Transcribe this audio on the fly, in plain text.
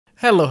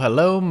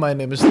Hello, my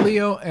name is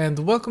Leo and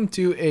welcome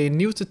to a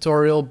new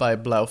tutorial by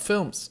Blauw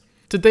Films.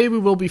 Today we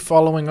will be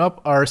following up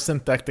our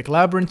Syntactic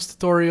Labyrinths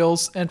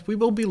tutorials and we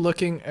will be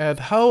looking at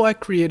how I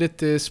created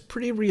this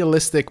pretty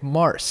realistic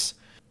Mars.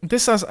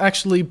 This has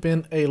actually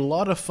been a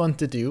lot of fun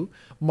to do.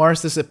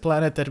 Mars is a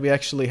planet that we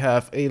actually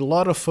have a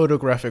lot of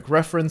photographic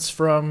reference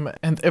from,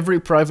 and every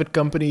private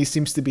company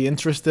seems to be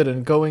interested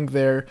in going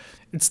there.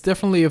 It's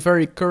definitely a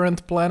very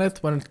current planet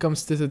when it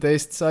comes to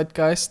today's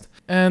zeitgeist.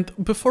 And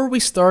before we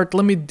start,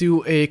 let me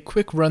do a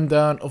quick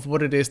rundown of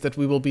what it is that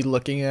we will be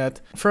looking at.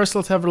 First,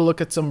 let's have a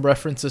look at some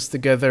references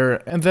together,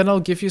 and then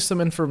I'll give you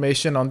some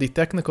information on the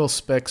technical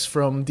specs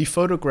from the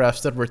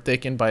photographs that were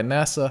taken by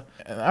NASA.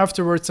 And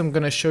afterwards, I'm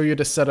going to show you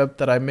the setup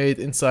that I made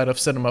inside of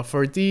Cinema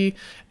 4D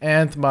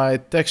and my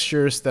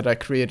textures that I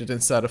created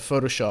inside of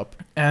Photoshop.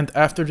 And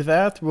after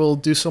that, we'll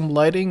do some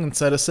lighting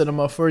inside of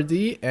Cinema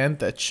 4D, and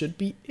that should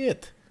be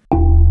it.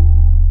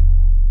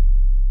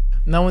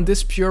 Now in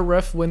this pure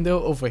ref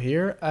window over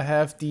here, I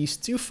have these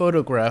two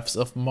photographs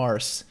of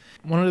Mars.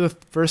 One of the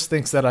first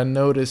things that I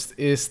noticed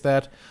is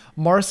that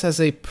Mars has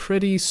a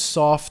pretty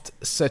soft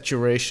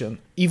saturation.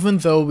 Even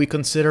though we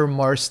consider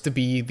Mars to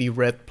be the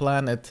red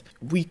planet,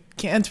 we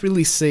can't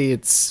really say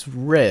it's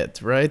red,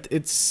 right?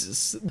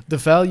 It's the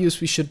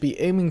values we should be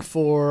aiming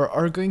for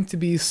are going to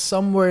be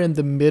somewhere in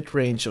the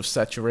mid-range of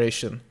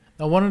saturation.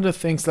 Now one of the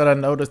things that I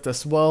noticed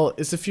as well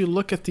is if you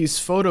look at these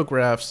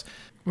photographs,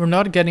 we're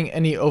not getting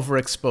any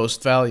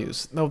overexposed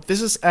values. Now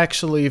this is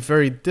actually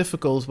very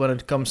difficult when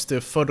it comes to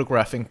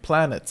photographing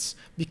planets,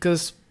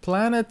 because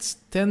planets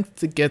tend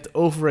to get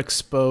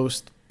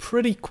overexposed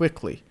pretty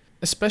quickly.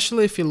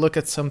 Especially if you look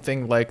at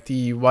something like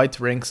the white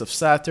rings of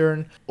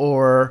Saturn,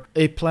 or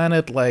a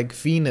planet like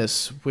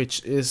Venus,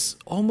 which is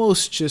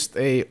almost just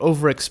a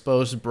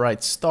overexposed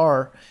bright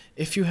star.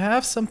 If you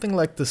have something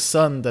like the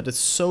sun that is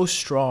so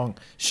strong,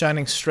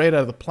 shining straight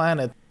at the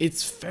planet,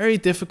 it's very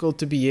difficult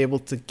to be able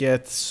to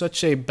get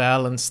such a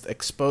balanced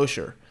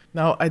exposure.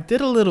 Now, I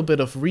did a little bit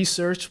of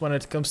research when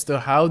it comes to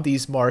how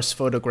these Mars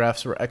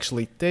photographs were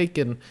actually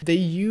taken. They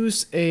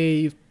use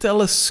a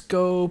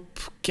telescope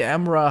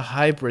camera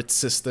hybrid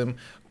system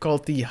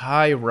called the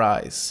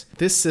HiRISE.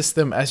 This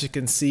system, as you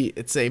can see,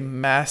 it's a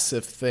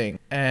massive thing,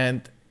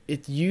 and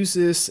it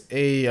uses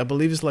I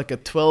believe it's like a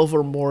 12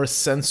 or more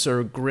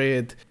sensor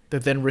grid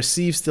that then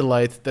receives the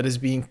light that is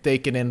being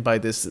taken in by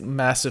this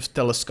massive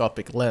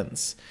telescopic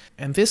lens.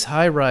 And this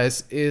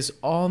HiRISE is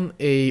on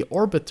a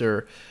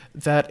orbiter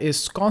that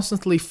is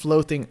constantly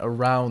floating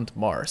around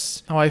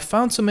Mars. Now I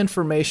found some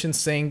information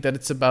saying that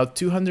it's about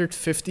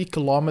 250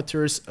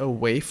 kilometers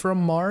away from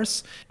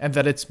Mars and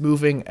that it's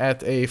moving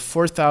at a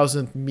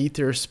 4,000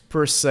 meters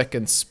per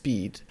second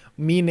speed.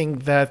 Meaning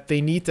that they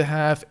need to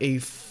have a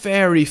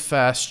very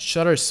fast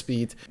shutter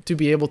speed to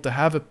be able to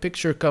have a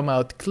picture come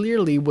out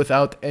clearly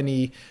without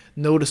any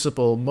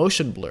noticeable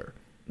motion blur.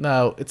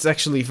 Now, it's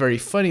actually very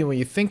funny when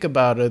you think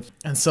about it,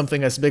 and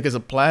something as big as a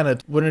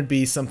planet wouldn't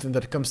be something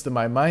that comes to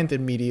my mind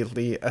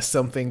immediately as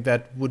something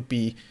that would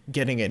be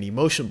getting any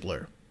motion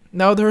blur.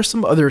 Now, there are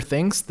some other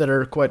things that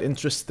are quite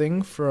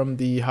interesting from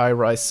the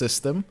HiRISE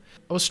system.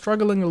 I was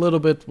struggling a little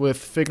bit with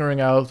figuring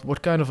out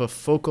what kind of a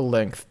focal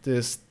length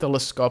this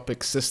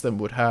telescopic system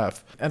would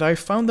have. And I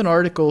found an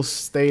article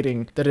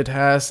stating that it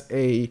has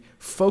a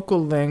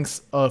focal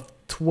length of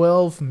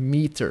 12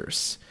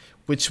 meters,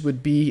 which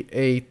would be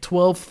a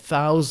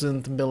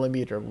 12,000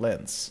 millimeter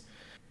lens.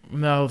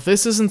 Now,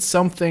 this isn't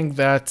something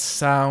that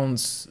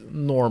sounds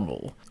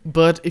normal.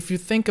 But if you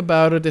think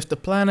about it, if the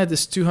planet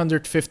is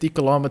 250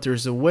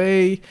 kilometers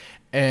away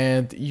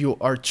and you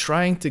are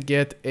trying to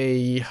get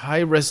a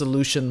high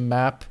resolution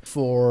map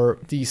for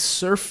the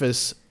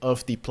surface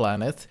of the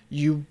planet,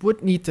 you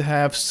would need to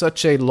have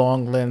such a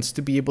long lens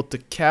to be able to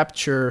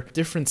capture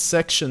different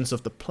sections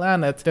of the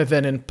planet that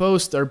then in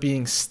post are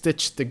being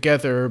stitched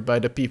together by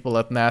the people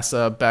at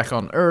NASA back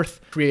on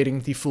Earth, creating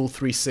the full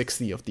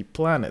 360 of the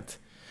planet.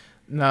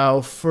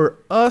 Now, for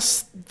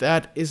us,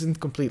 that isn't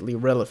completely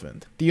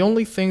relevant. The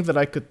only thing that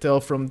I could tell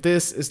from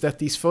this is that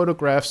these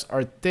photographs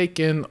are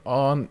taken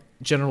on,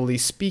 generally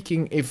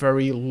speaking, a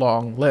very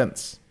long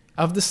lens.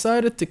 I've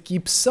decided to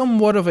keep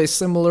somewhat of a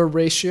similar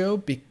ratio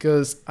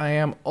because I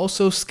am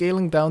also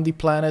scaling down the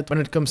planet when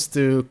it comes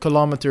to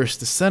kilometers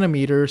to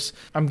centimeters.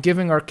 I'm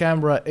giving our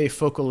camera a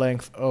focal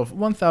length of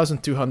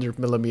 1200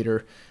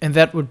 millimeter, and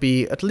that would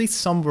be at least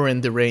somewhere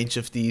in the range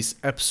of these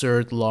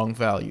absurd long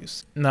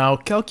values. Now,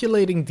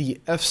 calculating the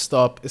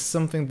f-stop is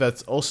something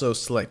that's also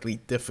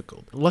slightly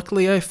difficult.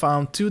 Luckily, I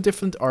found two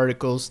different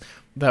articles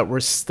that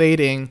were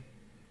stating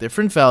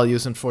different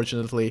values,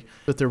 unfortunately,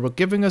 but they were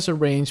giving us a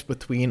range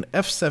between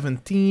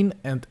f17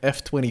 and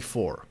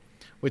f24,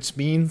 which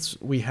means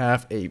we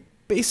have a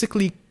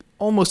basically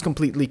almost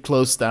completely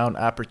closed down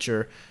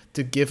aperture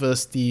to give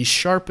us the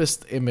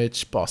sharpest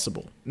image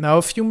possible. Now,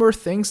 a few more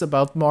things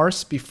about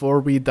Mars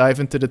before we dive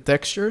into the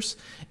textures.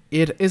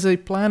 It is a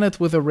planet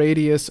with a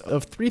radius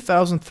of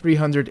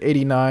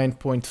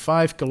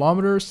 3,389.5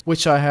 kilometers,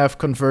 which I have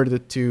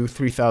converted to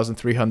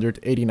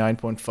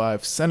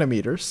 3,389.5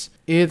 centimeters.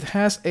 It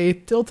has a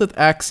tilted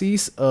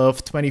axis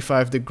of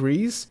 25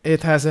 degrees.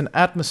 It has an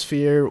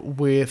atmosphere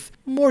with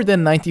more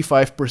than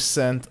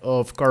 95%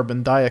 of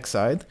carbon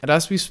dioxide. And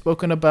as we've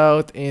spoken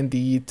about in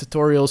the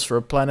tutorials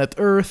for planet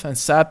Earth and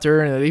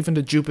Saturn and even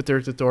the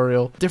Jupiter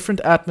tutorial,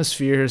 different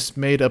atmospheres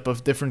made up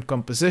of different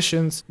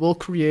compositions will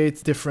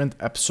create different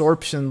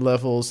absorption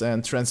levels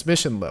and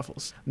transmission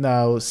levels.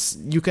 Now,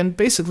 you can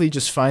basically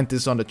just find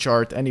this on a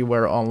chart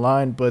anywhere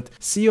online, but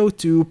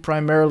CO2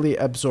 primarily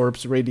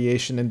absorbs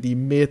radiation in the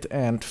mid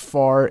and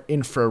far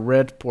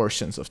infrared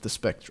portions of the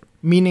spectrum,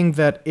 meaning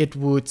that it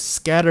would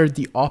scatter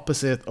the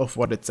opposite of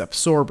what it's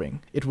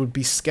absorbing. It would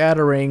be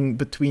scattering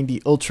between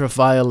the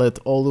ultraviolet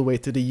all the way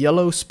to the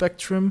yellow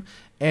spectrum,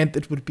 and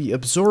it would be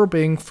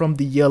absorbing from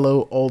the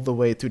yellow all the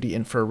way to the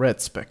infrared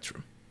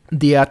spectrum.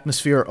 The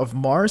atmosphere of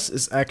Mars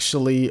is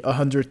actually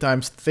 100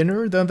 times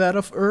thinner than that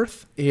of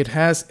Earth. It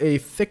has a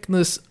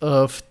thickness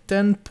of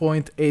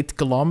 10.8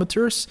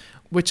 kilometers,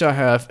 which I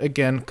have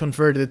again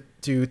converted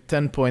to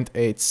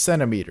 10.8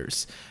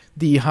 centimeters.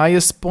 The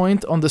highest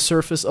point on the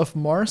surface of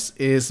Mars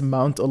is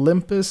Mount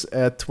Olympus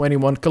at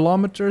 21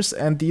 kilometers,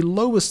 and the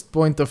lowest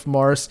point of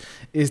Mars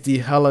is the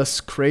Hellas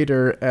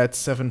crater at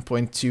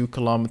 7.2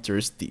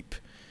 kilometers deep.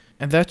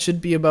 And that should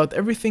be about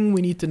everything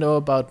we need to know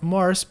about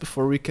Mars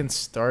before we can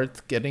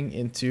start getting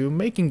into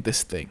making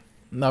this thing.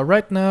 Now,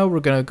 right now,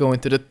 we're gonna go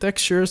into the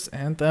textures,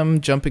 and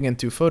I'm jumping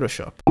into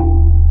Photoshop.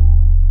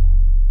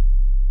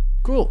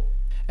 Cool.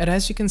 And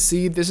as you can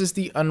see, this is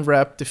the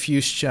unwrapped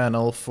diffuse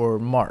channel for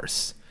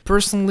Mars.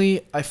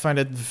 Personally, I find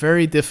it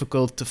very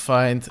difficult to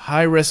find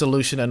high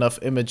resolution enough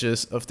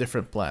images of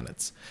different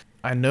planets.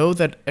 I know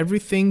that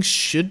everything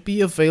should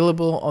be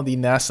available on the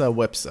NASA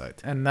website,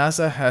 and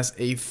NASA has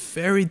a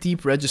very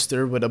deep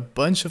register with a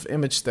bunch of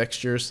image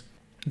textures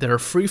that are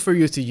free for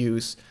you to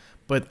use,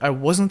 but I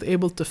wasn't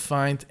able to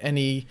find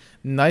any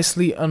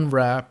nicely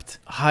unwrapped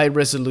high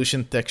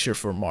resolution texture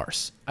for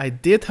Mars. I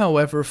did,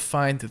 however,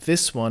 find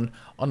this one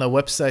on a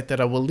website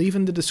that I will leave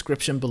in the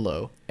description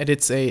below, and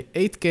it's a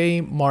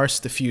 8K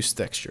Mars diffuse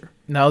texture.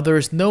 Now, there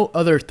is no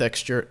other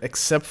texture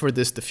except for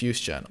this diffuse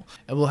channel,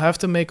 and we'll have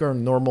to make our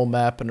normal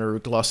map and our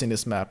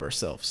glossiness map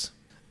ourselves.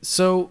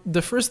 So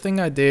the first thing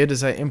I did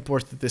is I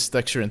imported this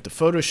texture into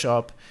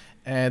Photoshop,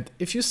 and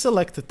if you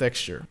select the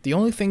texture, the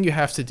only thing you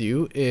have to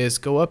do is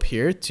go up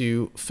here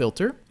to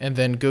Filter and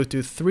then go to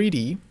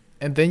 3D,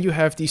 and then you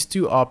have these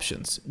two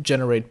options,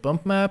 Generate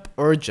Bump Map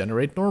or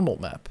Generate Normal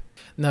Map.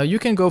 Now, you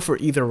can go for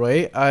either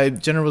way. I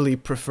generally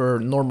prefer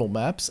normal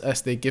maps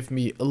as they give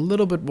me a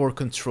little bit more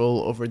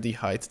control over the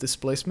height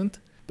displacement.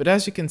 But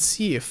as you can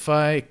see, if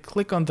I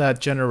click on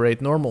that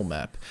Generate Normal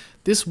Map,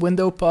 this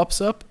window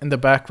pops up. In the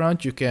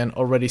background, you can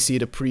already see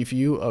the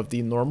preview of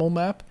the normal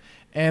map.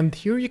 And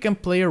here you can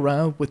play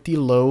around with the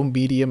low,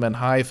 medium, and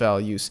high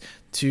values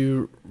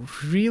to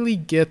really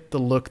get the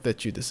look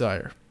that you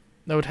desire.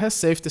 Now, it has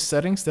saved the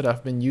settings that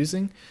I've been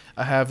using.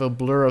 I have a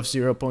blur of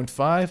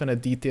 0.5 and a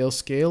detail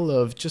scale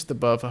of just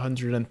above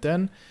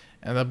 110.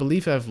 And I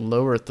believe I've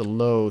lowered the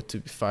low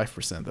to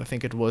 5%. I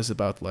think it was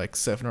about like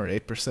 7 or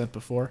 8%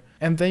 before.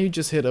 And then you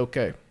just hit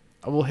OK.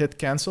 I will hit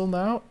cancel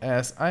now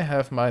as I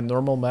have my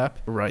normal map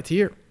right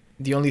here.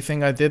 The only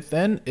thing I did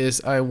then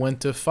is I went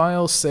to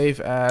File,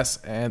 Save As,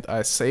 and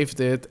I saved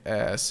it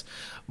as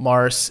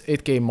Mars,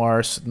 8K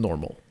Mars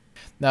Normal.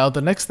 Now,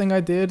 the next thing I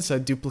did is I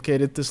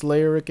duplicated this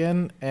layer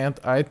again, and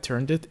I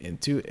turned it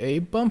into a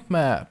bump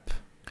map.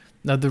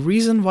 Now, the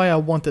reason why I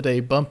wanted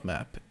a bump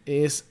map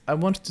is I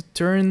wanted to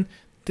turn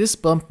this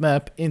bump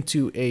map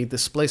into a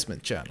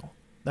displacement channel.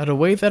 Now, the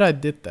way that I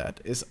did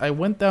that is I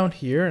went down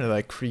here and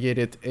I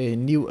created a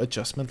new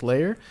adjustment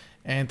layer,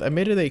 and I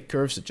made it a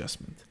curves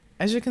adjustment.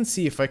 As you can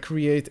see, if I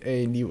create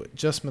a new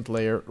adjustment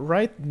layer,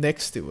 right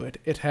next to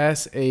it, it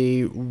has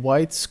a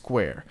white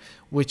square,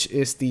 which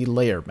is the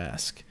layer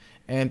mask.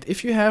 And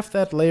if you have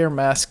that layer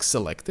mask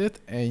selected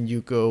and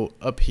you go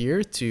up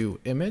here to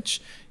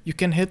image, you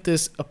can hit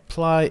this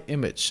apply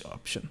image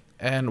option.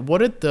 And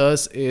what it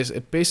does is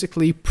it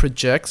basically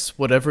projects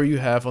whatever you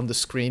have on the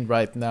screen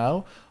right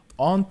now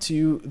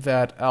onto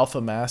that alpha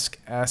mask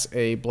as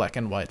a black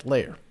and white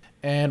layer.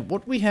 And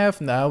what we have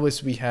now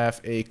is we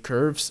have a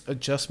curves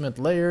adjustment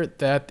layer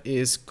that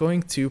is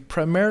going to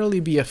primarily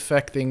be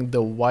affecting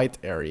the white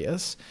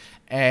areas.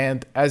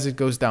 And as it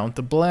goes down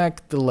to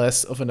black, the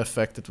less of an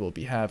effect it will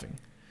be having.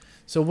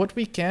 So what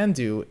we can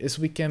do is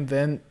we can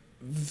then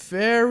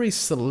very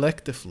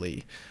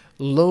selectively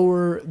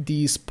lower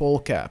these pole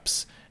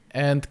caps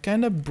and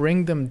kind of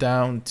bring them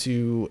down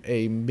to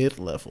a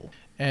mid-level.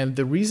 And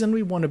the reason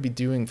we want to be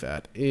doing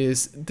that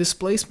is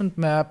displacement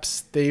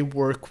maps, they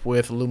work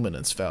with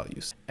luminance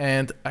values.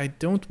 And I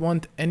don't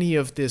want any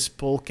of this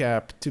pole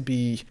cap to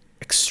be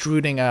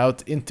extruding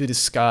out into the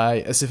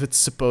sky as if it's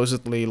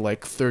supposedly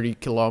like 30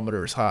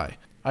 kilometers high.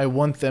 I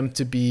want them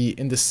to be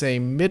in the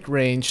same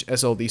mid-range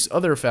as all these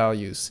other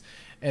values.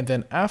 And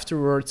then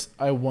afterwards,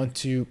 I want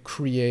to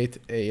create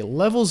a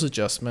levels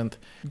adjustment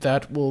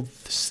that will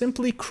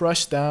simply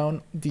crush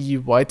down the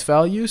white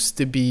values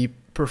to be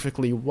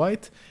perfectly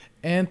white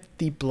and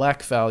the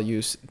black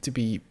values to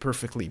be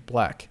perfectly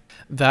black.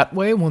 That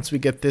way, once we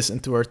get this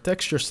into our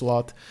texture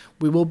slot,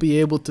 we will be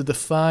able to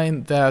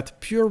define that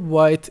pure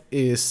white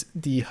is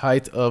the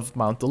height of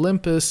Mount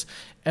Olympus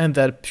and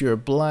that pure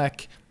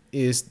black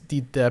is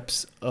the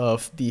depths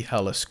of the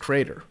Hellas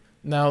crater.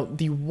 Now,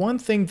 the one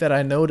thing that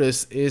I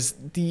noticed is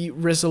the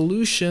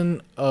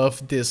resolution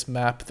of this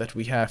map that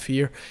we have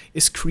here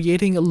is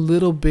creating a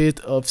little bit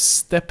of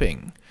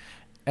stepping.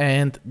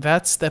 And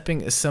that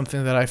stepping is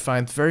something that I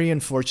find very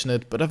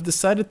unfortunate, but I've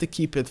decided to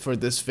keep it for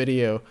this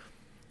video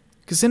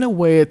because in a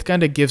way it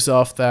kind of gives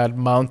off that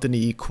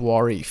mountainy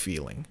quarry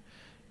feeling.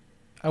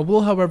 I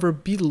will, however,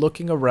 be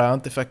looking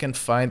around if I can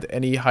find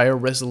any higher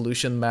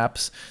resolution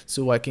maps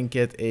so I can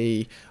get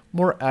a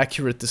more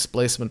accurate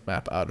displacement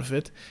map out of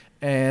it.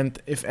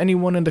 And if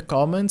anyone in the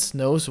comments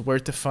knows where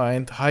to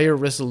find higher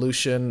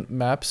resolution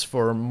maps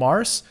for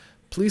Mars,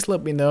 please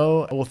let me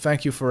know. I will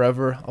thank you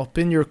forever. I'll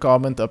pin your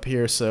comment up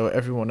here so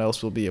everyone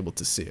else will be able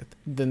to see it.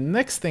 The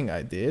next thing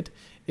I did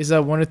is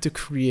I wanted to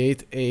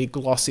create a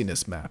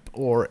glossiness map,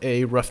 or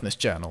a roughness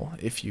channel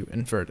if you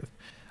invert it.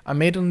 I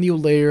made a new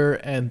layer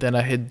and then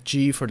I hit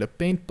G for the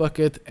paint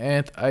bucket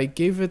and I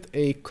gave it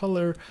a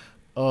color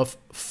of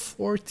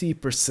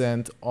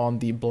 40% on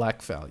the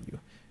black value,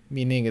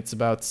 meaning it's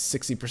about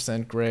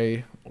 60%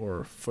 gray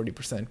or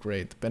 40%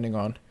 gray depending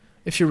on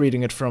if you're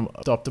reading it from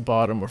top to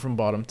bottom or from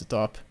bottom to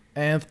top.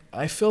 And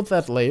I filled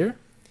that layer.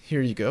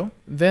 Here you go.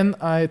 Then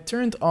I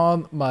turned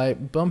on my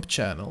bump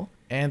channel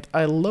and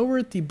I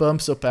lowered the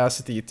bump's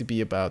opacity to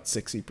be about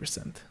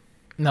 60%.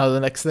 Now the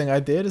next thing I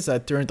did is I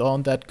turned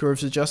on that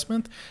curves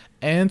adjustment,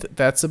 and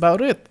that's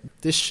about it.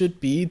 This should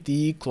be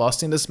the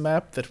glossiness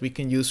map that we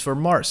can use for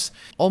Mars.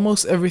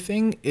 Almost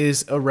everything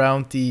is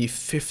around the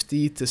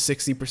 50 to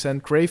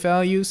 60% gray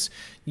values.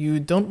 You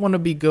don't want to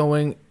be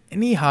going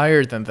any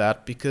higher than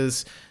that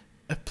because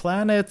a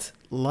planet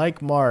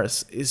like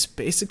Mars is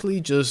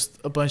basically just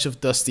a bunch of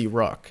dusty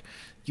rock.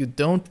 You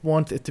don't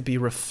want it to be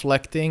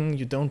reflecting,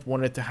 you don't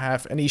want it to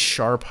have any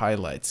sharp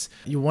highlights.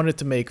 You want it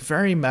to make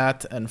very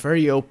matte and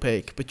very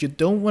opaque, but you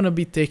don't want to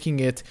be taking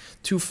it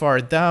too far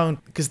down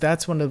because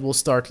that's when it will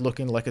start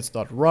looking like it's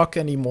not rock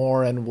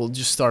anymore and will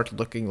just start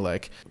looking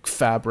like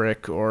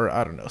fabric or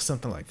I don't know,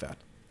 something like that.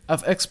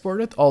 I've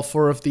exported all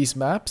 4 of these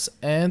maps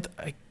and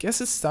I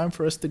guess it's time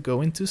for us to go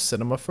into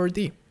Cinema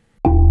 4D.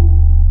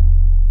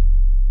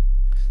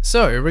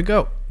 So here we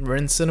go, we're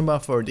in Cinema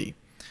 4D.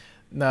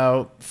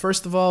 Now,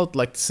 first of all, I'd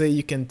like to say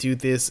you can do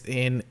this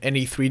in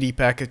any 3D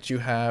package you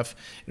have.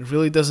 It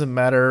really doesn't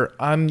matter.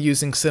 I'm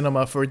using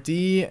Cinema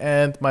 4D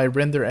and my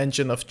render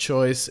engine of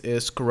choice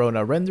is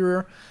Corona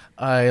Renderer.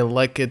 I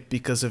like it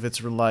because of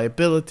its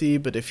reliability,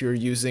 but if you're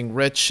using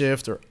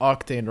Redshift or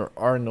Octane or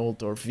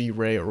Arnold or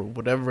V-Ray or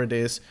whatever it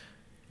is,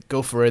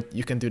 go for it.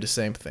 You can do the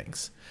same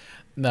things.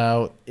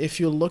 Now, if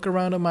you look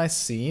around at my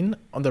scene,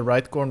 on the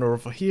right corner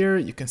over here,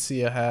 you can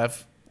see I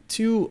have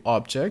 2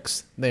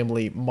 objects,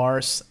 namely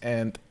Mars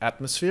and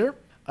atmosphere.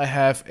 I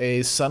have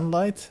a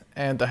sunlight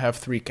and I have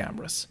 3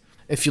 cameras.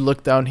 If you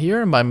look down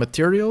here in my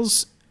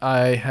materials,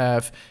 I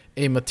have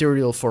a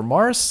material for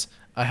Mars,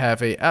 I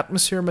have a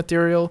atmosphere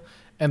material,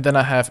 and then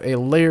I have a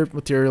layered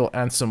material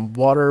and some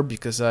water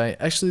because I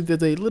actually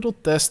did a little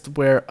test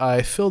where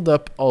I filled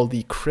up all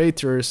the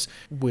craters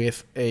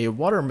with a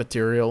water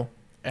material,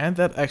 and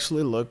that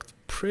actually looked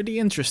pretty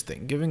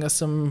interesting, giving us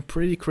some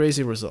pretty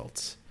crazy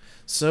results.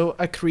 So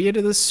I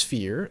created a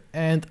sphere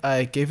and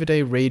I gave it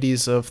a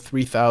radius of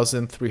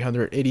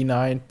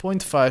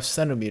 3,389.5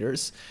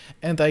 centimeters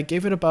and I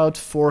gave it about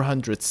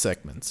 400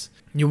 segments.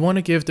 You want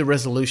to give the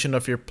resolution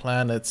of your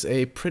planets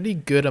a pretty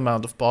good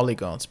amount of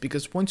polygons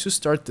because once you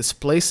start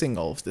displacing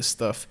all of this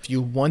stuff, you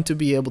want to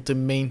be able to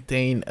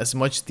maintain as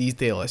much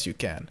detail as you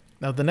can.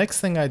 Now the next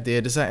thing I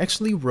did is I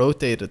actually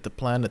rotated the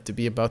planet to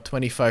be about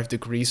 25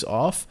 degrees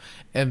off,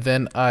 and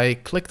then I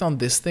clicked on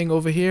this thing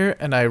over here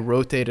and I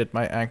rotated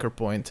my anchor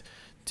point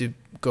to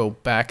go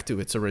back to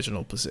its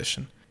original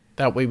position.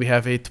 That way we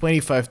have a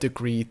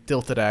 25-degree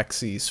tilted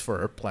axis for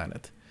our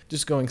planet.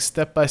 Just going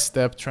step by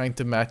step, trying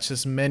to match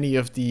as many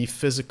of the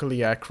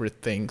physically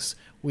accurate things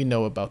we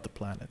know about the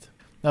planet.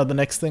 Now the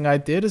next thing I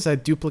did is I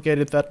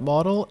duplicated that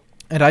model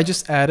and I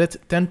just added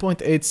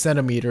 10.8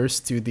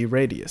 centimeters to the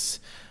radius.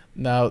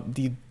 Now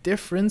the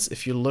difference,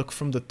 if you look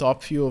from the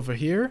top view over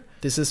here,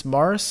 this is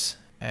Mars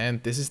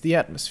and this is the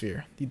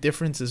atmosphere. The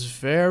difference is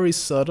very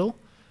subtle.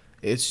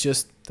 It's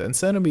just 10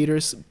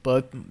 centimeters,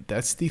 but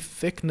that's the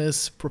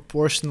thickness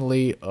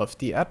proportionally of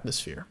the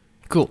atmosphere.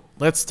 Cool,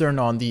 let's turn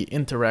on the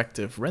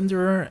interactive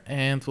renderer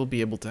and we'll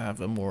be able to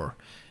have a more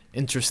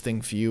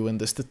interesting view in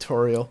this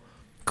tutorial.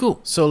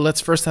 Cool, so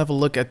let's first have a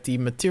look at the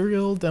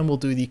material, then we'll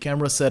do the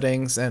camera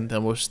settings, and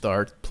then we'll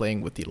start playing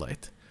with the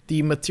light.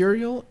 The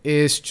material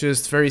is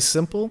just very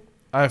simple.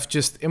 I've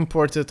just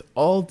imported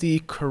all the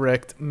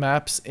correct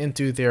maps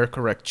into their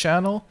correct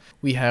channel.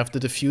 We have the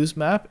diffuse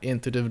map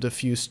into the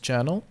diffuse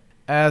channel.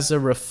 As a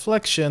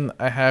reflection,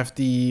 I have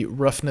the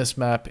roughness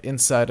map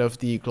inside of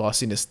the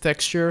glossiness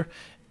texture,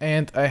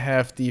 and I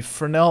have the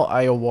Fresnel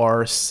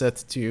IOR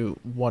set to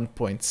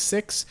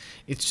 1.6.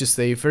 It's just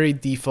a very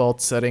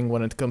default setting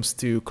when it comes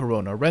to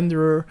Corona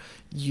Renderer.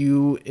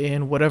 You,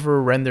 in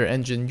whatever render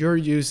engine you're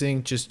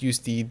using, just use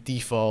the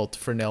default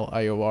Fresnel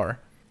IOR.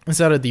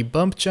 Inside of the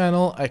bump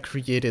channel, I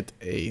created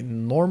a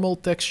normal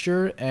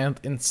texture, and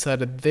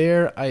inside of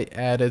there, I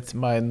added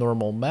my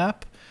normal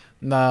map.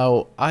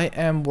 Now, I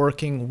am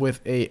working with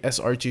a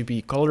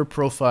sRGB color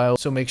profile,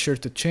 so make sure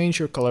to change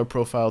your color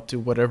profile to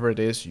whatever it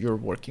is you're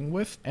working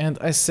with. And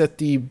I set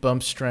the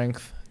bump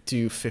strength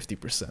to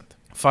 50%.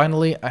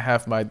 Finally, I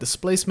have my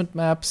displacement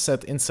map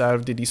set inside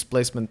of the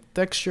displacement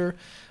texture.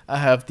 I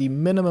have the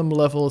minimum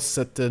level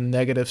set to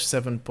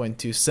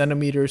 -7.2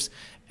 centimeters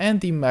and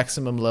the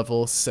maximum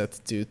level set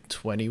to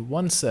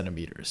 21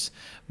 centimeters,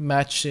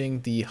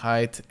 matching the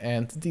height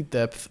and the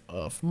depth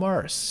of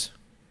Mars.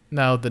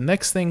 Now, the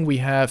next thing we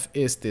have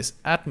is this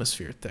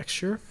atmosphere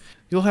texture.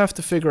 You'll have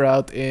to figure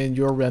out in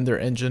your render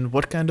engine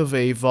what kind of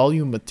a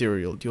volume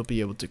material you'll be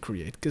able to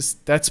create, because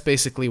that's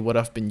basically what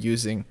I've been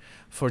using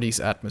for these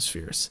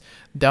atmospheres.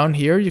 Down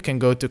here, you can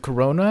go to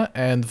Corona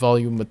and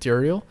volume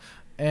material,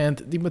 and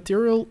the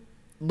material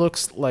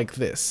looks like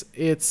this.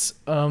 It's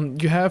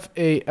you have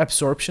a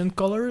absorption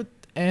color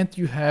and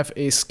you have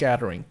a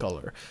scattering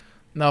color.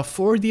 Now,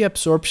 for the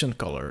absorption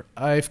color,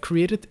 I've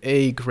created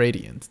a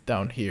gradient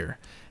down here.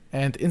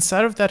 And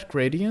inside of that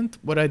gradient,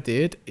 what I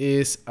did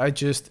is I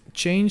just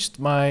changed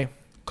my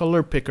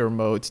color picker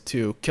mode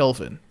to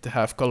Kelvin to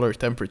have color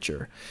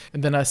temperature.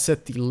 And then I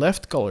set the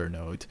left color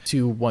node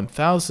to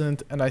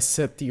 1000 and I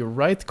set the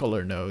right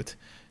color node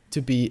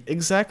to be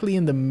exactly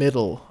in the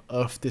middle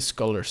of this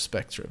color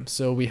spectrum.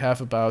 So we have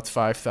about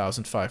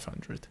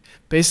 5500.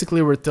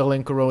 Basically, we're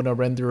telling Corona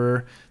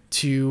Renderer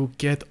to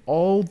get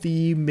all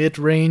the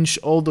mid-range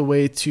all the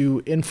way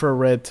to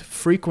infrared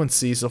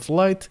frequencies of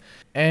light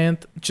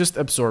and just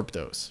absorb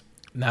those.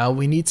 Now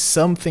we need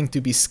something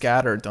to be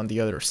scattered on the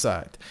other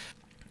side.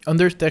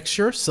 Under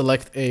texture,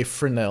 select a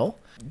Fresnel.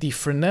 The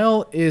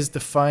Fresnel is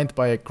defined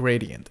by a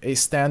gradient. A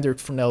standard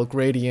Fresnel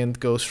gradient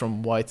goes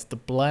from white to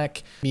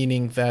black,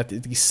 meaning that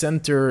the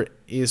center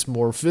is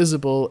more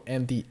visible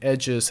and the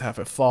edges have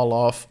a fall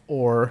off,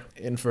 or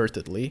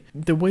invertedly.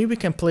 The way we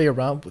can play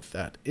around with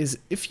that is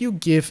if you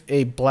give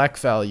a black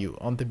value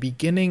on the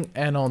beginning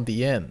and on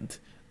the end,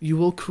 you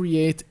will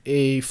create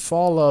a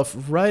fall off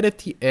right at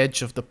the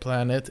edge of the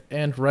planet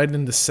and right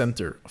in the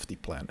center of the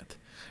planet.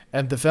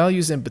 And the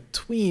values in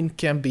between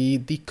can be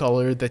the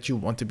color that you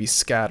want to be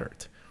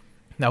scattered.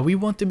 Now we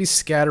want to be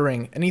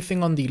scattering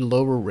anything on the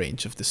lower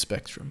range of the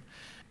spectrum,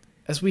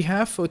 as we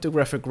have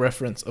photographic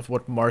reference of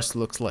what Mars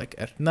looks like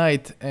at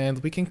night, and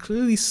we can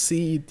clearly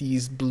see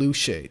these blue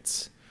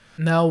shades.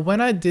 Now,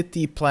 when I did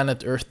the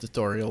Planet Earth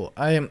tutorial,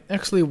 I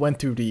actually went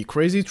through the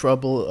crazy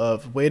trouble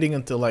of waiting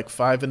until like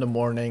 5 in the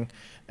morning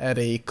at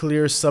a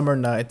clear summer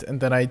night,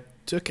 and then I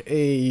took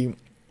a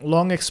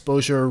long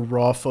exposure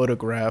raw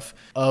photograph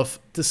of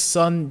the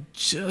sun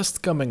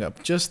just coming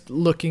up, just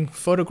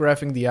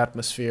photographing the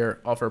atmosphere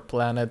of our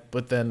planet,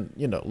 but then,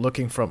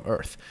 looking from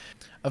Earth.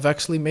 I've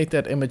actually made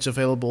that image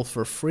available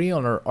for free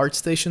on our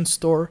ArtStation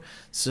store,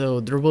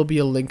 so there will be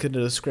a link in the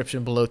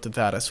description below to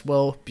that as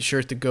well. Be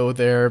sure to go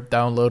there,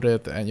 download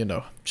it,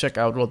 and check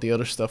out all the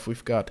other stuff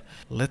we've got.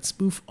 Let's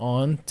move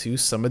on to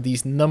some of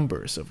these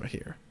numbers over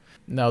here.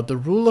 Now, the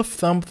rule of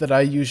thumb that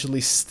I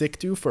usually stick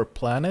to for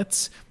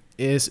planets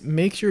is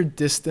make your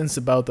distance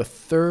about a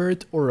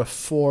third or a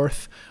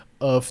fourth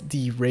of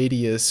the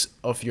radius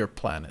of your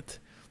planet.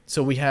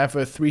 So we have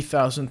a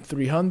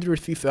 3,300,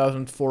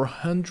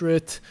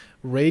 3,400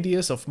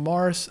 radius of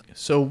Mars.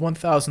 So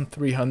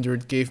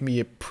 1,300 gave me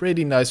a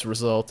pretty nice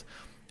result,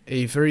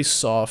 a very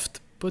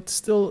soft, but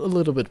still a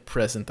little bit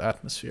present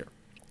atmosphere.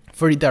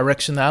 For the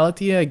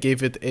directionality, I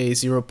gave it a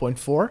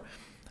 0.4.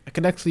 I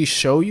can actually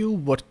show you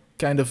what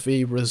kind of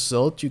a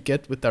result you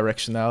get with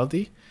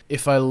directionality.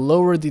 If I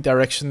lower the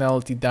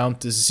directionality down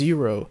to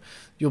 0,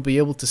 you'll be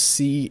able to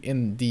see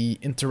in the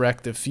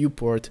interactive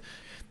viewport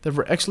that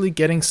we're actually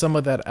getting some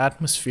of that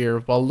atmosphere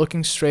while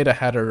looking straight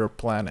ahead at our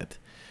planet.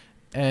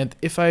 And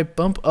if I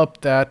bump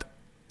up that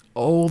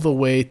all the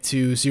way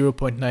to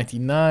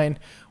 0.99,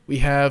 we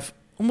have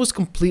almost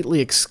completely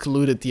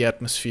excluded the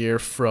atmosphere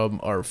from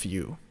our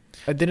view.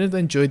 I didn't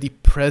enjoy the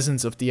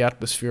presence of the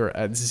atmosphere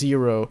at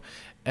 0,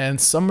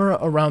 and somewhere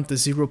around the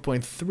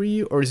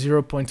 0.3 or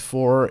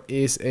 0.4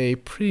 is a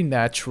pretty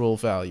natural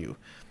value.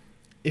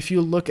 If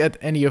you look at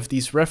any of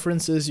these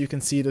references, you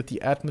can see that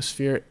the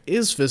atmosphere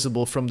is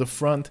visible from the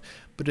front,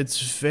 but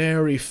it's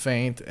very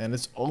faint and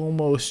it's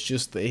almost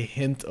just a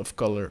hint of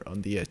color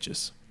on the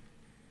edges.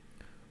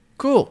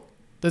 Cool,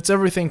 that's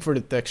everything for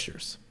the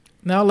textures.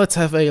 Now let's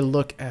have a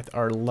look at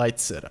our light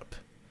setup.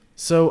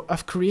 So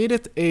I've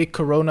created a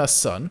Corona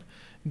sun.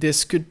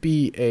 This could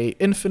be a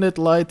infinite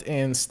light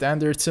in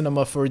standard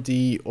Cinema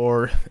 4D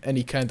or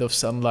any kind of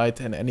sunlight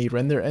in any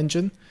render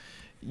engine.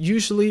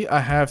 Usually I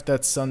have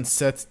that sun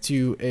set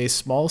to a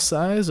small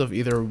size of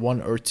either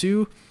 1 or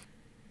 2. I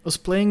was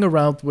playing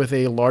around with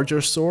a larger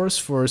source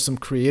for some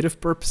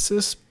creative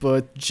purposes,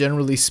 but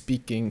generally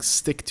speaking,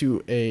 stick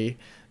to a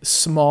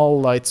small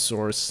light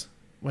source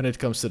when it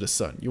comes to the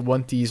sun. You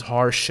want these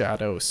harsh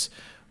shadows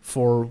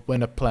for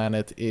when a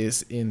planet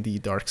is in the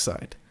dark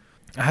side.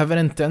 I have an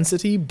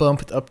intensity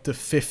bumped up to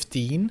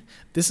 15.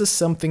 This is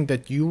something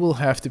that you will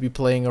have to be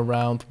playing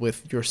around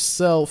with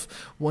yourself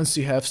once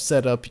you have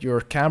set up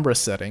your camera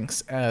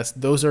settings, as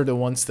those are the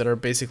ones that are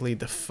basically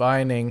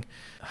defining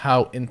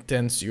how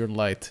intense your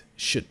light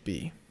should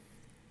be.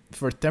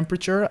 For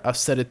temperature, I've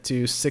set it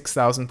to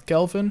 6000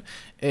 Kelvin,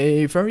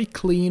 a very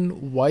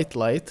clean white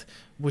light,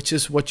 which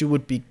is what you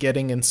would be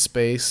getting in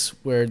space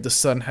where the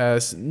sun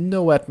has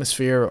no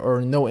atmosphere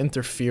or no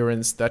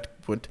interference that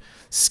would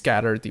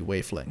scatter the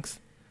wavelength.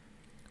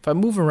 If I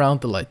move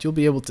around the light, you'll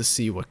be able to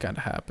see what kind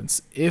of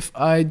happens. If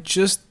I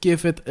just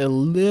give it a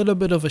little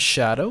bit of a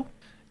shadow,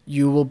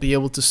 you will be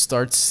able to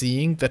start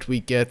seeing that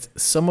we get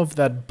some of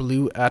that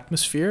blue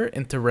atmosphere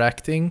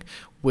interacting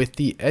with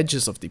the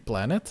edges of the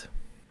planet.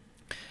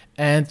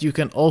 And you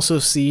can also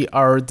see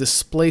our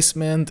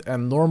displacement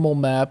and normal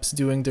maps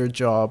doing their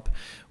job.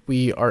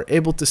 We are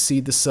able to see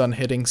the sun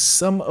hitting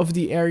some of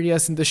the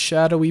areas in the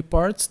shadowy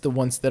parts, the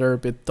ones that are a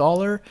bit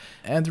taller,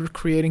 and we're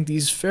creating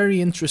these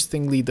very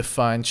interestingly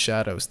defined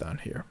shadows down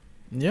here.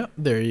 Yeah,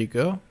 there you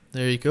go.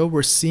 There you go.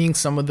 We're seeing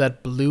some of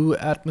that blue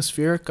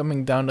atmosphere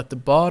coming down at the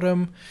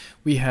bottom.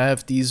 We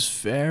have these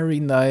very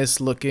nice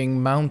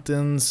looking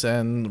mountains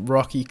and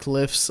rocky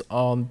cliffs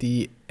on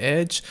the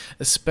edge,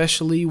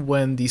 especially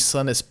when the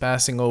sun is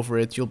passing over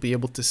it. You'll be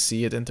able to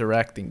see it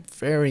interacting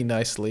very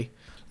nicely.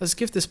 Let's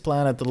give this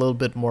planet a little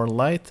bit more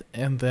light,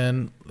 and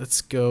then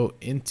let's go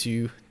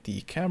into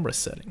the camera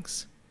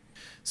settings.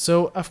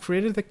 So I've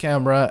created the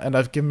camera and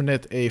I've given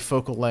it a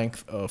focal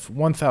length of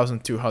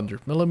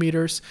 1200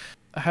 millimeters.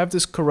 I have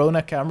this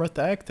Corona camera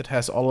tag that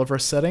has all of our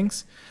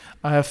settings.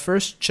 I have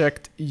first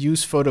checked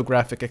use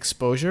photographic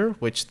exposure,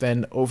 which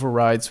then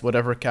overrides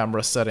whatever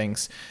camera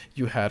settings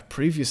you had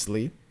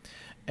previously.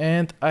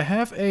 And I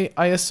have a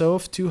ISO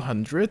of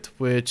 200,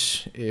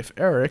 which if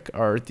Eric,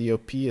 our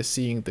DOP, is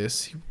seeing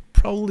this, he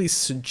probably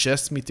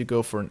suggests me to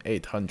go for an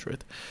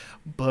 800,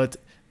 but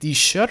the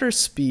shutter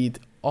speed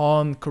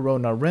on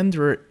Corona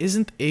Renderer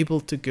isn't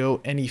able to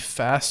go any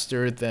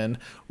faster than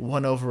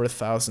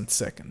 1/1000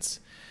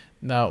 seconds.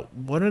 Now,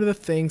 one of the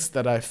things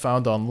that I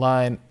found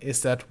online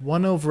is that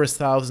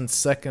 1/1000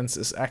 seconds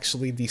is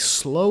actually the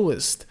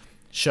slowest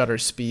shutter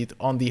speed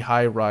on the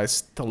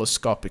high-rise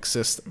telescopic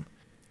system,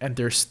 and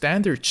their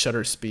standard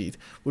shutter speed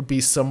would be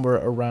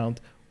somewhere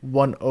around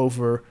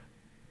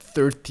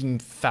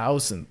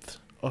 1/13,000th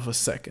of a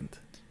second.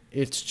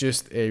 It's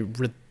just a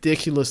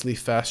ridiculously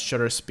fast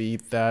shutter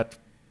speed that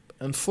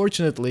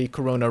unfortunately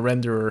Corona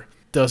Renderer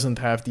doesn't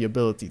have the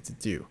ability to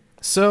do.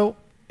 So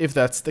if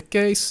that's the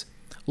case,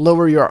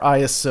 lower your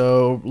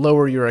ISO,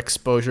 lower your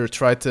exposure,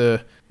 try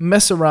to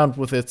mess around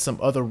with it some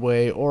other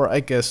way, or I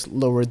guess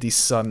lower the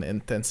sun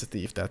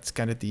intensity if that's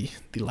kind of the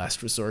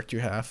last resort you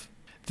have.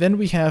 Then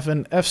we have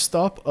an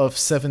f-stop of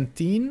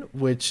 17,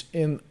 which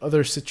in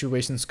other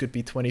situations could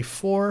be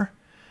 24.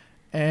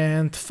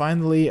 And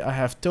finally, I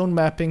have tone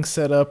mapping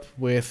set up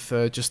with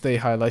just a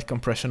highlight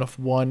compression of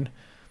 1.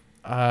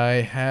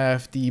 I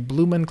have the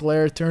bloom and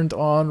glare turned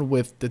on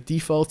with the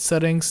default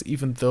settings,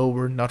 even though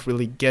we're not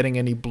really getting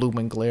any bloom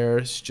and glare.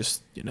 It's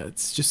just,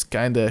 it's just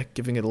kind of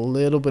giving it a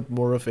little bit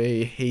more of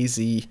a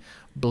hazy,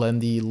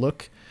 blendy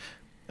look.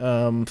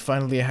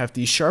 Finally, I have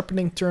the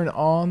sharpening turned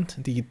on,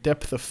 the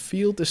depth of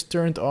field is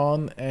turned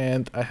on,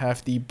 and I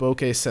have the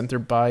bokeh center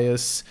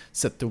bias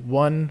set to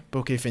 1,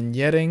 bokeh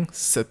vignetting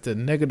set to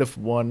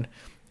 -1,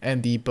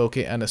 and the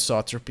bokeh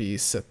anisotropy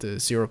set to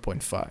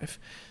 0.5.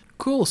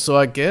 Cool, so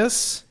I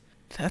guess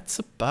that's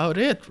about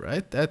it,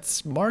 right?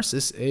 Mars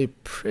is a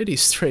pretty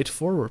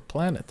straightforward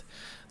planet.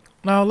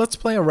 Now let's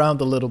play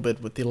around a little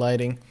bit with the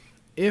lighting.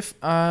 If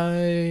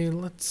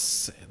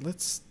let's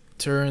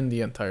turn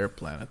the entire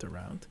planet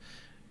around.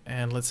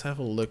 And let's have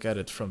a look at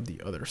it from the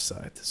other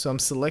side. So I'm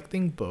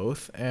selecting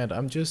both and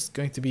I'm just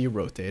going to be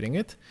rotating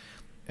it.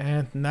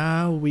 And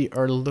now we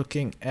are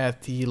looking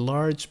at the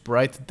large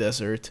bright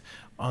desert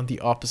on the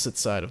opposite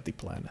side of the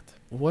planet.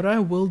 What I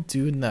will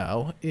do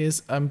now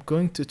is I'm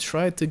going to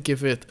try to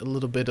give it a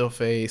little bit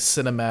of a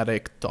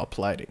cinematic top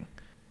lighting.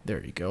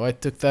 There you go. I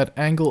took that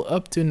angle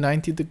up to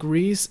 90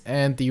 degrees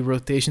and the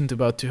rotation to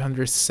about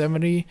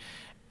 270.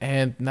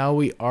 And now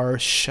we are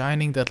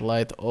shining that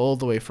light all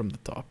the way from the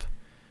top.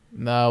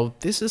 Now,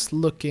 this is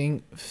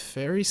looking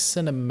very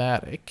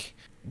cinematic.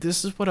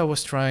 This is what I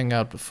was trying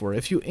out before.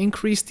 If you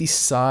increase the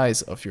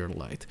size of your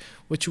light,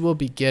 what you will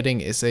be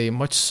getting is a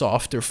much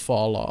softer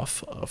fall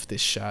off of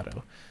this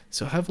shadow.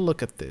 So have a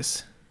look at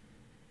this.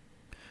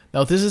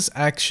 Now, this is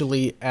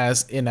actually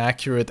as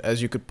inaccurate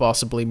as you could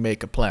possibly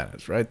make a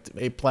planet, right?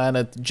 A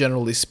planet,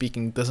 generally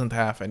speaking, doesn't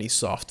have any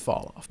soft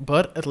fall off.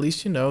 But at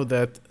least you know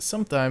that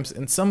sometimes,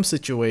 in some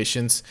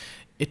situations,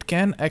 it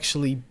can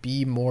actually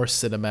be more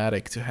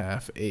cinematic to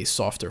have a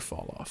softer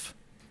fall off.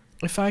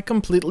 If I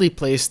completely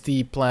place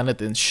the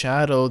planet in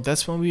shadow,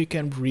 that's when we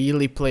can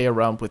really play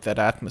around with that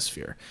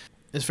atmosphere.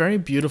 It's very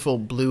beautiful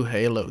blue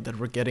halo that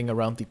we're getting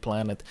around the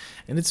planet,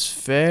 and it's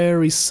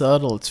very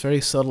subtle. It's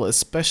very subtle,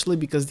 especially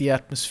because the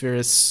atmosphere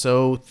is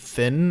so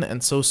thin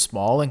and so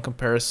small in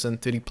comparison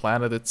to the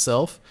planet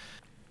itself.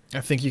 I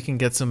think you can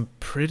get some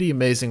pretty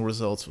amazing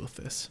results with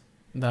this.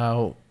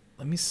 Now,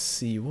 let me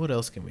see, what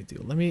else can we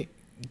do? Let me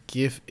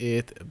give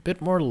it a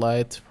bit more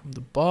light from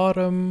the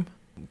bottom.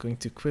 I'm going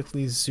to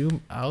quickly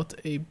zoom out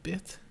a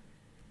bit.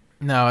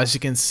 Now, as you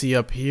can see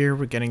up here,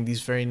 we're getting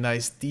these very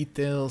nice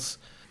details.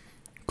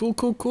 Cool,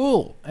 cool,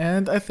 cool.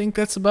 And I think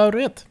that's about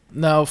it.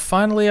 Now,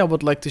 finally, I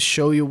would like to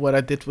show you what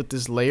I did with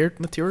this layered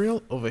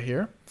material over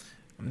here.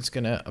 I'm just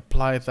gonna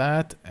apply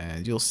that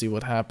and you'll see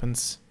what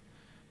happens.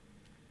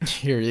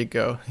 Here you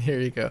go, here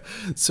you go.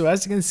 So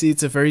as you can see,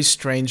 it's a very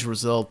strange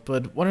result,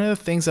 but one of the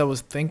things I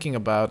was thinking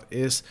about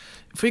is,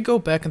 if we go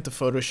back into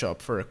Photoshop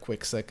for a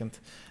quick second,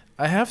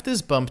 I have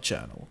this bump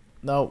channel.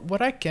 Now,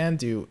 what I can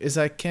do is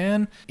I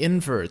can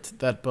invert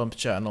that bump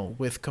channel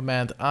with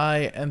Command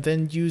I and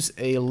then use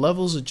a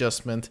levels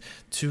adjustment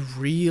to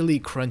really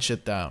crunch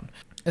it down.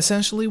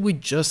 Essentially, we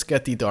just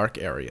get the dark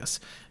areas.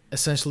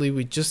 Essentially,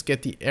 we just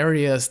get the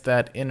areas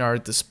that in our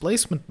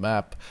displacement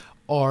map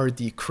are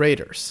the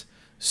craters.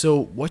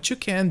 So what you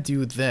can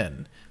do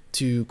then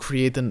to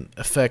create an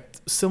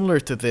effect similar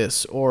to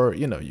this, or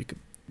you know, you could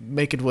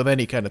make it with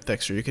any kind of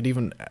texture. You could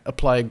even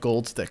apply a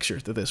gold texture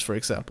to this, for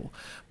example.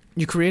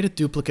 You create a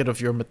duplicate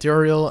of your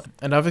material,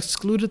 and I've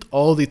excluded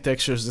all the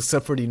textures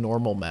except for the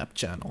normal map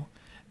channel.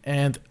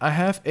 And I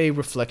have a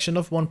reflection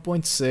of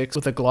 1.6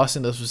 with a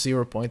glossiness of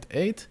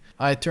 0.8.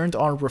 I turned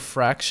on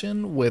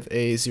refraction with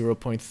a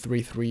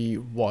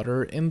 0.33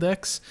 water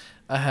index.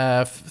 I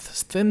have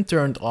thin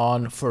turned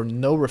on for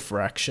no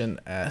refraction,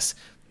 as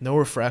no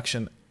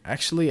refraction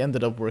actually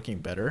ended up working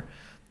better.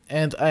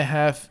 And I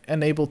have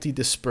enabled the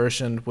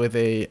dispersion with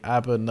a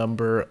ABBA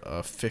number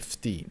of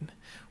 15,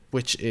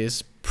 which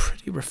is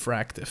pretty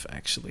refractive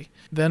actually.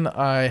 Then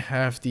I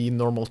have the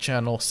normal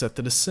channel set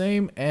to the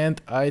same,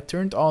 and I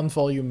turned on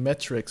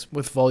volumetrics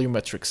with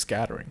volumetric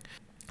scattering.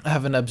 I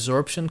have an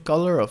absorption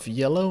color of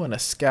yellow and a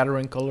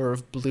scattering color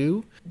of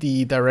blue.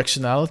 The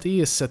directionality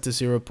is set to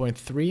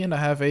 0.3, and I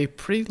have a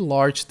pretty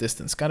large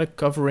distance, kind of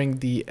covering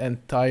the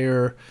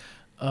entire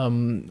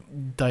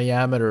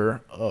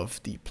diameter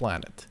of the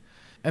planet.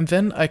 And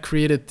then I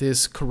created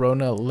this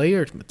corona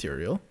layered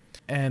material.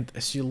 And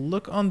as you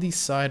look on the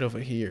side over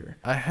here,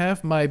 I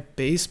have my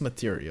base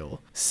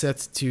material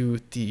set to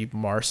the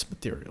Mars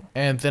material.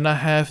 And then I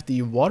have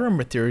the water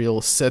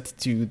material set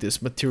to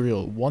this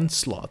material 1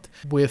 slot,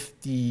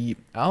 with the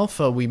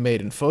alpha we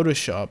made in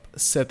Photoshop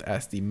set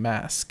as the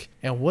mask.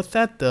 And what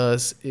that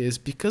does is,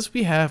 because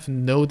we have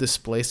no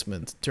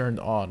displacement turned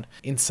on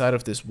inside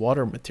of this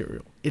water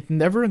material, it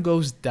never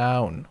goes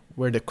down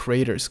where the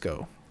craters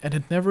go, and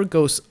it never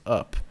goes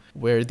up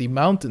where the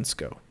mountains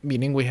go,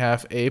 meaning we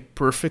have a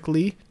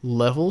perfectly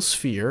level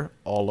sphere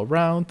all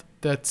around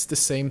that's the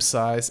same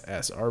size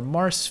as our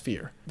Mars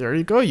sphere. There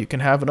you go, you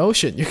can have an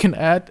ocean, you can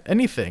add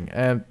anything.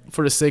 And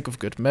for the sake of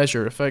good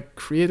measure, if I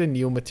create a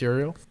new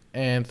material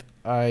and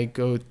I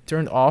go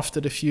turn off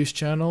the diffuse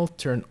channel,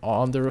 turn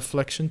on the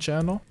reflection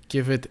channel,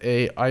 give it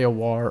a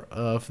IOR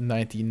of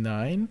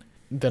 99,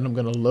 then I'm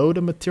gonna load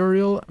a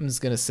material. I'm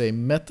just gonna say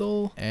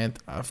metal, and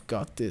I've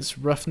got this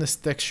roughness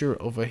texture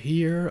over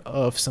here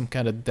of some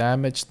kind of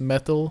damaged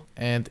metal,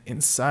 and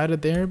inside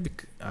of there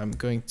I'm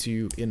going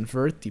to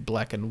invert the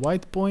black and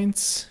white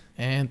points,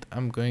 and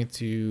I'm going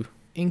to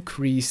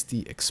increase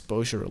the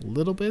exposure a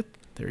little bit.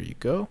 There you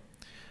go.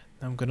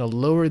 I'm gonna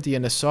lower the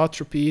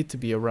anisotropy to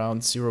be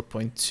around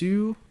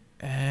 0.2,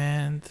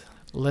 and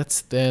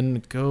let's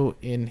then go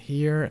in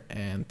here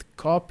and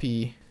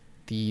copy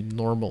the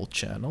normal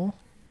channel,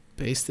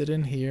 paste it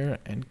in here,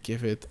 and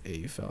give it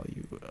a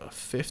value of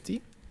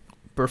 50.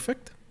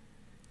 Perfect.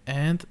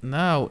 And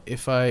now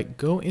if I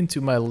go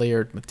into my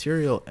layered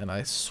material and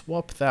I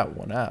swap that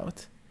one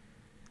out,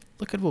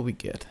 look at what we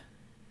get.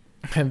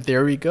 And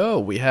there we go.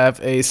 We have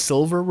a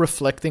silver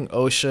reflecting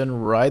ocean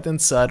right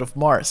inside of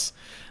Mars.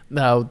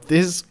 Now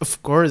this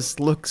of course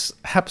looks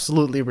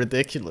absolutely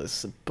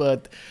ridiculous,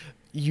 but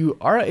you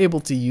are able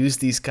to use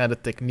these kind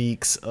of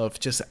techniques of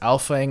just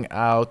alphaing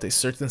out a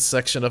certain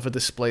section of a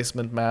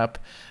displacement map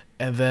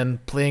and then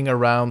playing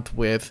around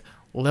with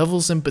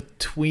levels in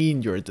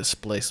between your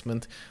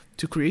displacement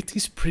to create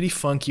these pretty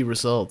funky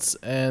results.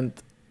 And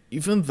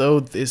even though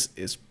this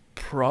is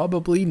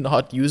probably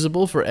not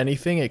usable for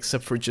anything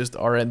except for just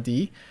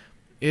R&D,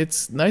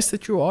 it's nice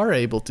that you are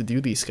able to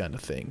do these kind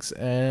of things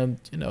and,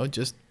 you know,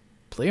 just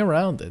play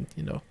around and,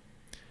 you know,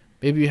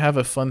 maybe you have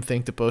a fun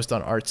thing to post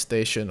on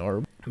ArtStation,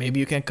 or maybe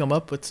you can come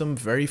up with some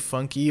very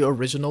funky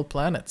original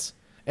planets.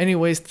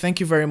 Anyways, thank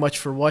you very much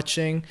for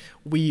watching.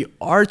 We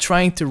are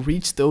trying to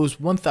reach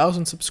those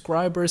 1,000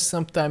 subscribers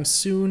sometime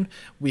soon.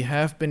 We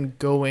have been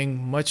going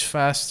much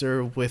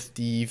faster with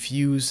the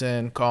views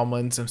and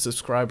comments and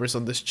subscribers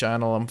on this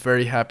channel. I'm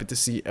very happy to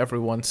see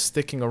everyone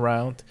sticking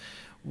around.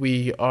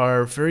 We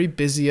are very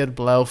busy at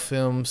Blauw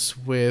Films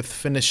with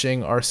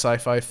finishing our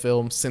sci-fi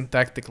film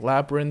Syntactic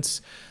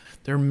Labyrinths.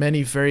 There are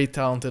many very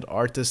talented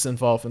artists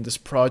involved in this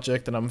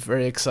project, and I'm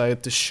very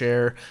excited to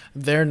share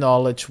their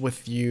knowledge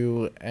with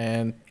you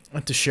and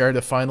to share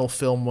the final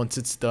film once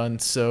it's done.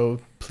 So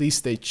please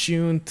stay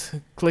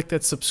tuned, click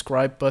that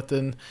subscribe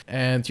button,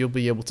 and you'll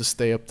be able to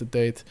stay up to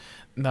date.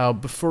 Now,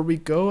 before we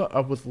go,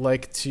 I would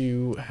like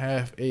to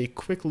have a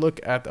quick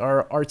look at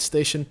our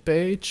ArtStation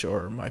page,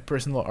 or my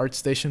personal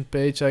ArtStation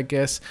page, I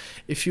guess.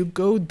 If you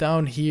go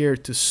down here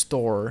to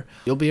store,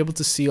 you'll be able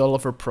to see all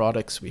of our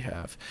products we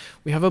have.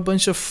 We have a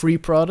bunch of free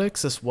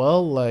products as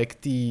well,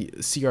 like the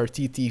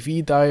CRT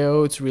TV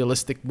diodes,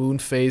 realistic moon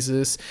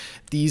phases.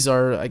 These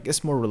are, I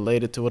guess, more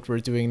related to what we're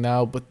doing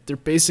now, but they're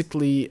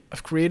basically,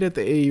 I've created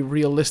a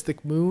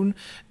realistic moon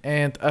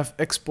and I've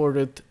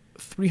exported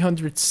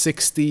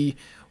 360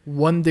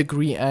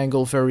 1-degree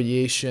angle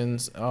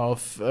variations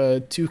of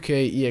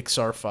 2K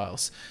EXR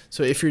files.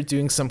 So if you're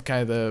doing some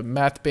kind of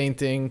matte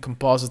painting,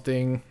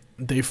 compositing,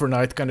 day for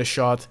night kind of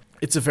shot,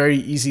 it's a very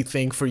easy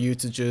thing for you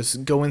to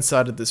just go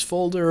inside of this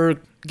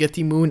folder, get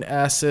the moon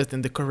asset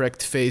in the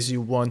correct phase you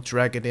want,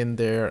 drag it in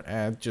there,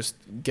 and just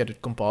get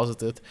it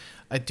composited.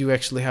 I do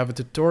actually have a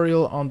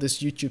tutorial on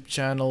this YouTube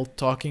channel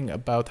talking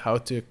about how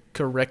to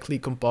correctly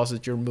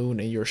composite your moon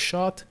in your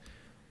shot.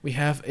 We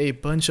have a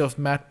bunch of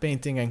matte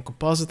painting and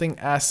compositing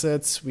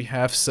assets. We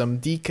have some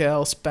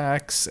decals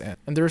packs, and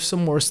there's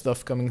some more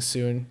stuff coming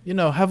soon. You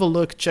know, have a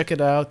look, check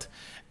it out.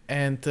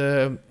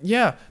 And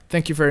yeah,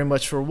 thank you very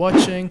much for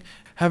watching.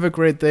 Have a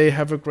great day,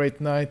 have a great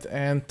night,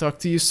 and talk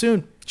to you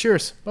soon.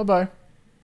 Cheers. Bye-bye.